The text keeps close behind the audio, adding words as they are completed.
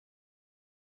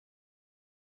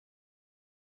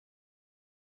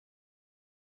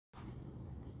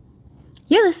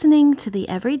You're listening to the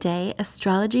Everyday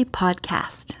Astrology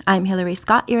Podcast. I'm Hilary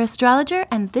Scott, your astrologer,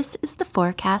 and this is the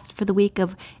forecast for the week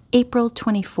of April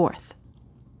 24th.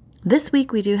 This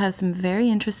week we do have some very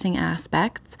interesting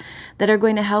aspects that are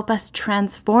going to help us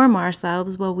transform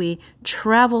ourselves while we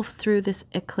travel through this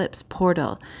eclipse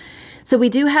portal. So we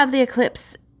do have the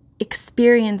eclipse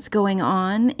experience going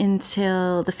on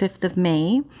until the 5th of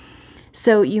May.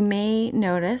 So you may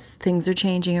notice things are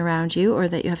changing around you, or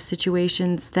that you have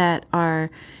situations that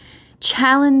are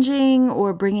challenging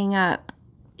or bringing up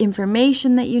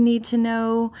information that you need to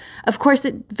know. Of course,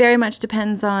 it very much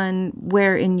depends on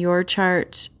where in your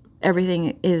chart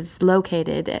everything is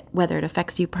located, whether it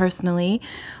affects you personally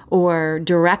or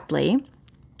directly.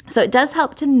 So it does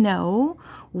help to know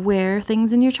where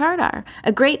things in your chart are.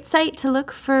 A great site to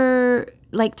look for,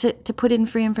 to put in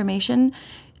free information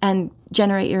and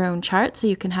generate your own chart so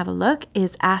you can have a look,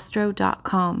 is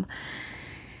astro.com.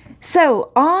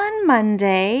 So on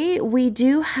Monday, we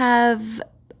do have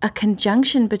a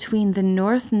conjunction between the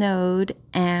North Node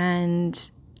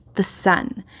and the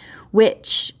Sun,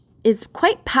 which is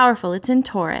quite powerful. It's in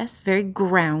Taurus, very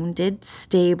grounded,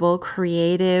 stable,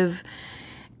 creative,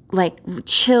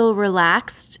 chill,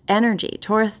 relaxed energy.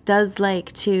 Taurus does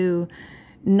like to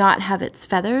not have its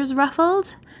feathers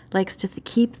ruffled, likes to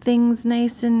keep things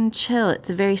nice and chill. It's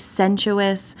a very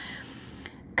sensuous,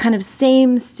 kind of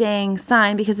same staying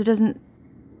sign, because it doesn't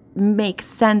make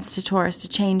sense to Taurus to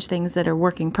change things that are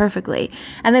working perfectly.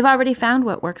 And they've already found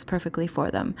what works perfectly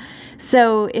for them.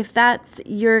 So if that's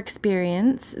your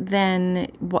experience,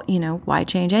 then, why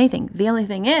change anything? The only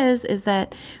thing is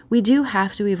that we do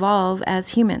have to evolve as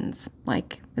humans.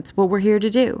 It's what we're here to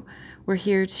do. We're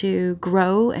here to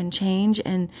grow and change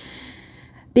and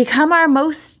become our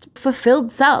most fulfilled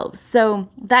selves. So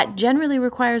that generally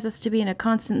requires us to be in a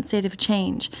constant state of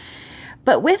change.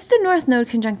 But with the North Node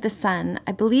conjunct the Sun,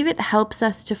 I believe it helps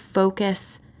us to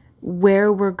focus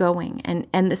where we're going,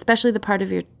 and especially the part of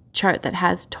your chart that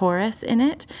has Taurus in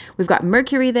it. We've got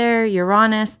Mercury there,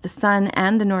 Uranus, the Sun,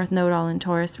 and the North Node all in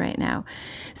Taurus right now.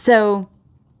 So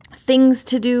things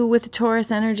to do with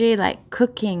Taurus energy, like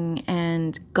cooking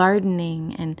and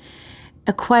gardening and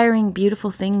acquiring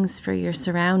beautiful things for your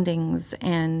surroundings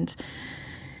and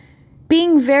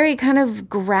being very kind of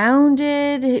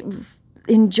grounded,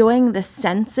 enjoying the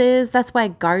senses. That's why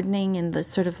gardening and the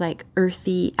sort of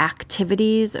earthy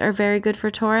activities are very good for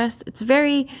Taurus. It's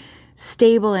very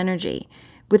stable energy.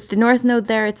 With the North Node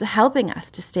there, it's helping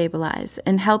us to stabilize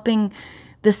and helping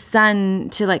the Sun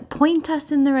to point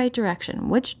us in the right direction,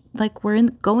 which we're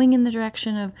going in the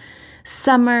direction of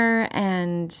summer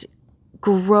and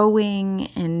growing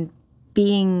and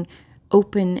being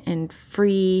open and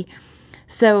free.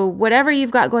 So whatever you've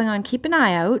got going on, keep an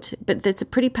eye out. But it's a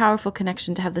pretty powerful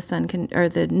connection to have the Sun or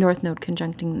the North Node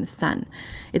conjuncting the Sun.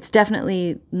 It's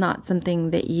definitely not something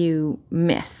that you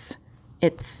miss.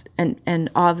 It's an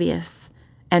obvious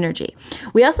energy.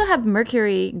 We also have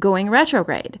Mercury going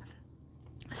retrograde.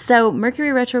 So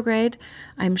Mercury retrograde,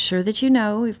 I'm sure that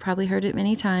you've probably heard it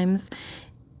many times,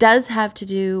 does have to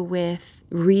do with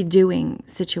redoing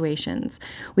situations.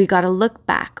 We got to look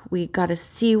back. We got to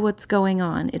see what's going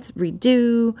on. It's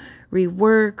redo,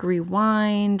 rework,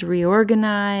 rewind,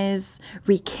 reorganize,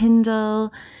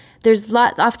 rekindle.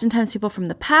 Oftentimes people from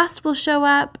the past will show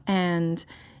up and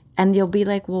you'll be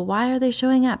like, well, why are they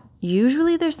showing up?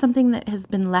 Usually there's something that has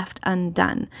been left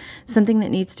undone, something that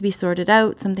needs to be sorted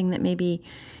out, something that maybe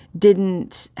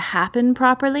didn't happen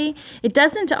properly. It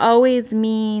doesn't always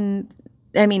mean,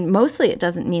 mostly it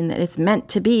doesn't mean that it's meant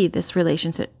to be this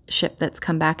relationship that's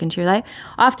come back into your life.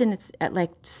 Often it's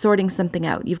sorting something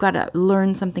out. You've got to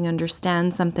learn something,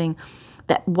 understand something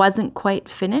that wasn't quite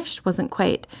finished, wasn't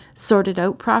quite sorted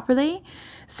out properly.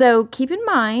 So keep in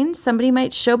mind, somebody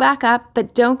might show back up,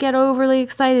 but don't get overly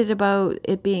excited about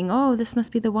it being, oh, this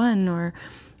must be the one, or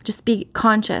just be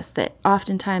conscious that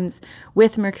oftentimes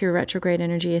with Mercury retrograde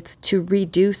energy, it's to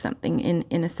redo something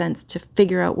in a sense, to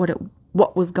figure out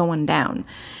what was going down.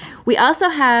 We also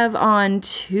have on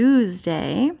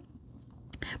Tuesday,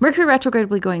 Mercury retrograde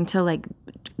will be going till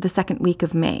the second week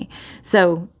of May.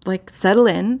 So settle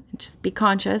in, just be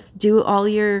conscious, do all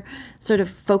your sort of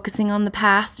focusing on the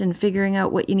past and figuring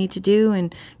out what you need to do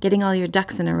and getting all your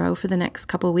ducks in a row for the next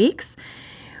couple weeks.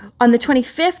 On the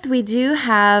 25th, we do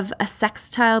have a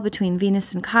sextile between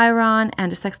Venus and Chiron,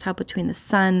 and a sextile between the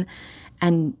Sun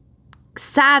and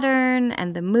Saturn,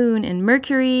 and the Moon and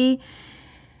Mercury,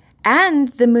 and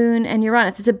the Moon and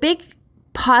Uranus. It's a big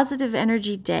positive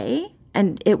energy day,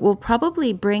 and it will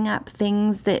probably bring up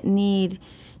things that need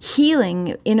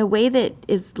healing in a way that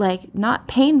is not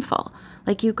painful.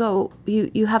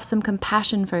 You have some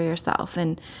compassion for yourself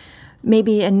and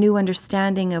maybe a new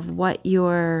understanding of what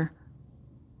you're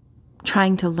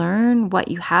trying to learn, what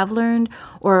you have learned,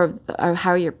 or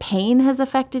how your pain has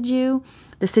affected you.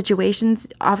 The situations,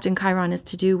 often Chiron is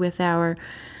to do with our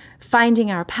finding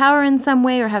our power in some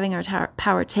way, or having our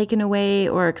power taken away,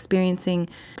 or experiencing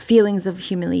feelings of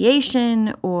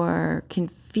humiliation or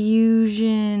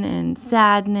confusion and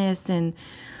sadness, and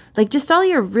like just all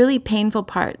your really painful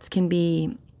parts can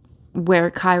be where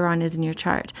Chiron is in your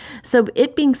chart. So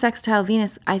it being sextile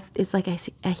Venus, it's like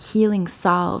a healing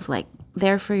salve, like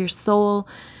there for your soul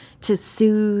to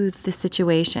soothe the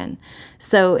situation.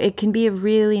 So it can be a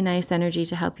really nice energy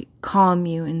to help you calm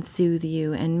you and soothe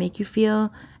you and make you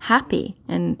feel happy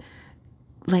and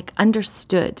like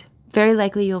understood. Very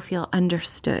likely you'll feel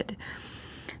understood.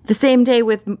 The same day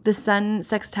with the sun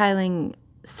sextiling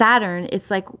Saturn,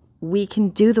 it's like we can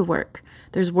do the work.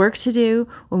 There's work to do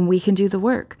when we can do the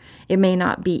work. It may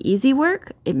not be easy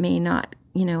work. It may not,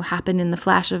 happen in the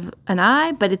flash of an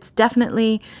eye, but it's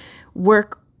definitely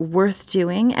work worth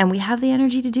doing, and we have the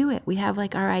energy to do it. We have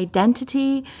like our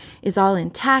identity is all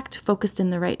intact, focused in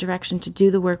the right direction to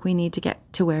do the work we need to get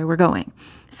to where we're going.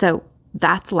 So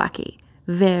that's lucky.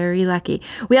 Very lucky.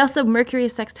 We also, Mercury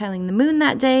is sextiling the moon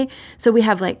that day. So we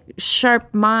have like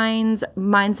sharp minds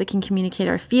that can communicate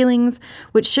our feelings,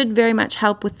 which should very much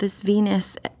help with this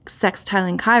Venus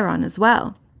sextiling Chiron as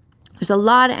well. There's a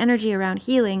lot of energy around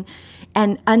healing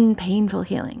and unpainful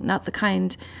healing, not the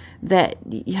kind that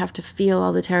you have to feel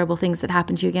all the terrible things that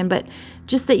happen to you again, but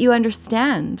just that you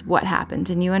understand what happened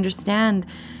and you understand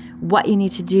what you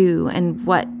need to do and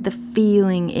what the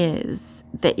feeling is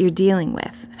that you're dealing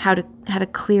with, how to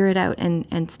clear it out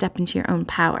and step into your own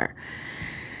power.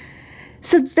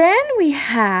 So then we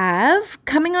have,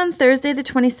 coming on Thursday the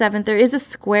 27th, there is a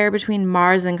square between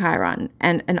Mars and Chiron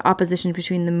and an opposition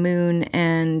between the moon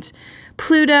and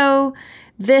Pluto.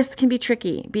 This can be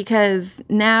tricky because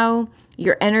now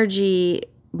your energy,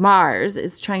 Mars,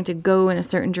 is trying to go in a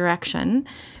certain direction,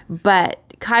 but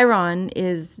Chiron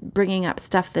is bringing up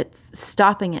stuff that's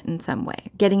stopping it in some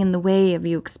way, getting in the way of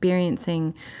you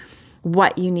experiencing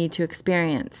what you need to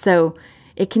experience. So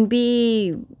it can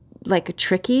be like a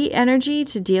tricky energy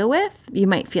to deal with. You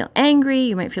might feel angry,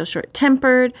 you might feel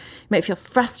short-tempered, you might feel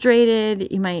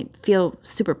frustrated, you might feel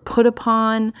super put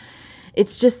upon.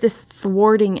 It's just this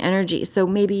thwarting energy. So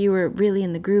maybe you were really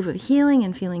in the groove of healing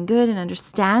and feeling good and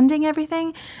understanding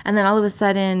everything, and then all of a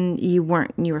sudden you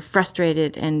weren't, and you were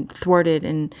frustrated and thwarted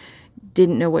and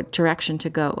didn't know what direction to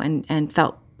go and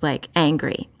felt like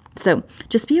angry. So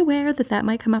just be aware that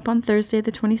might come up on Thursday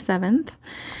the 27th.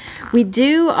 We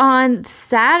do on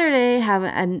Saturday have,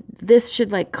 and this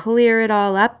should like clear it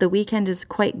all up. The weekend is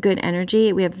quite good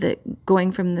energy. We have the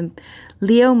going from the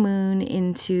Leo moon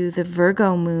into the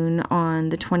Virgo moon on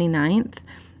the 29th,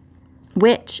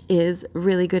 which is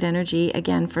really good energy,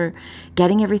 again, for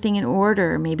getting everything in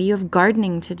order. Maybe you have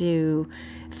gardening to do,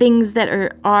 things that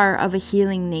are of a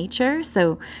healing nature.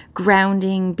 So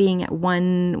grounding, being at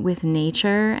one with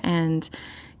nature and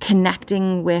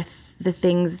connecting with the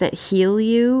things that heal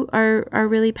you are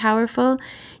really powerful.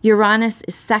 Uranus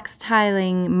is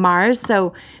sextiling Mars.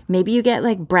 So maybe you get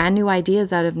like brand new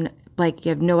ideas out of like you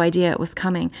have no idea it was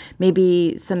coming.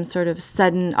 Maybe some sort of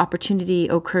sudden opportunity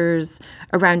occurs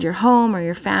around your home or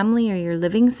your family or your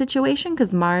living situation,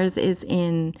 because Mars is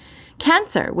in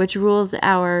Cancer, which rules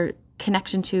our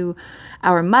connection to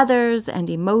our mothers and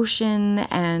emotion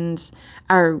and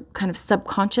our kind of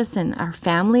subconscious and our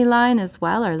family line as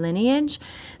well, our lineage.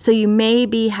 So you may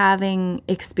be having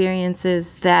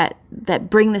experiences that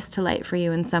bring this to light for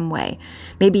you in some way.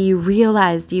 Maybe you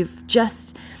realized you've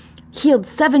just healed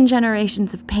 7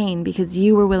 generations of pain because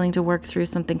you were willing to work through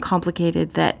something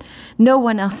complicated that no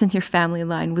one else in your family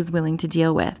line was willing to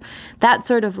deal with. That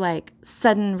sort of like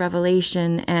sudden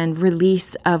revelation and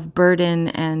release of burden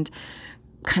and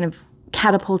kind of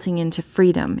catapulting into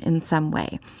freedom in some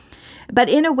way, but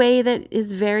in a way that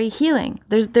is very healing.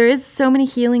 There is so many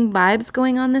healing vibes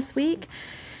going on this week.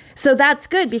 So that's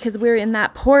good because we're in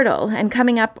that portal. And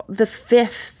coming up the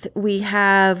 5th, we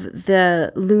have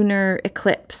the Lunar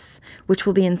Eclipse, which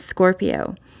will be in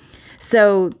Scorpio.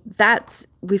 So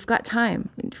we've got time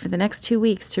for the next 2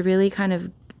 weeks to really kind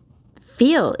of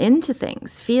feel into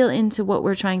things, feel into what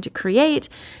we're trying to create,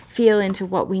 feel into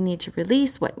what we need to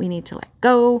release, what we need to let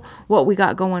go, what we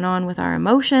got going on with our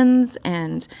emotions,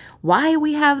 and why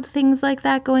we have things like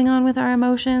that going on with our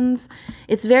emotions.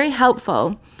 It's very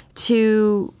helpful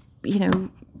to,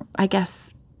 I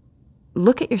guess,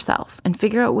 look at yourself and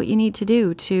figure out what you need to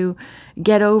do to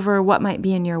get over what might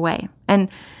be in your way. And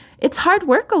it's hard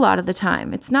work a lot of the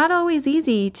time. It's not always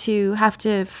easy to have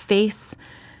to face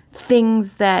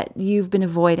things that you've been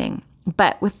avoiding.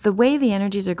 But with the way the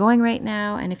energies are going right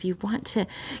now, and if you want to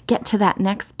get to that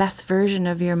next best version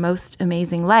of your most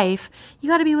amazing life, you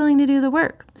got to be willing to do the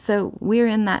work. So we're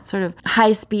in that sort of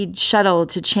high-speed shuttle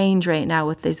to change right now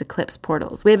with these eclipse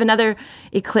portals. We have another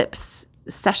eclipse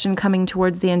session coming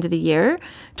towards the end of the year.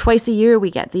 Twice a year,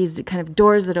 we get these kind of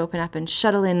doors that open up and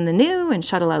shuttle in the new and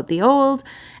shuttle out the old.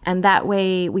 And that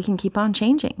way we can keep on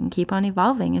changing and keep on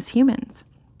evolving as humans.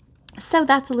 So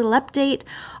that's a little update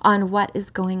on what is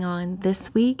going on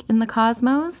this week in the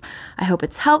cosmos. I hope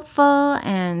it's helpful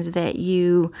and that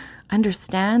you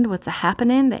understand what's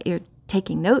happening, that you're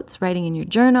taking notes, writing in your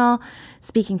journal,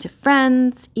 speaking to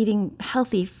friends, eating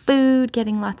healthy food,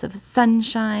 getting lots of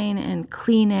sunshine and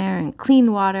clean air and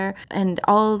clean water, and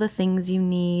all the things you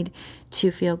need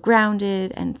to feel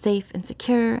grounded and safe and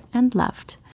secure and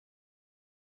loved.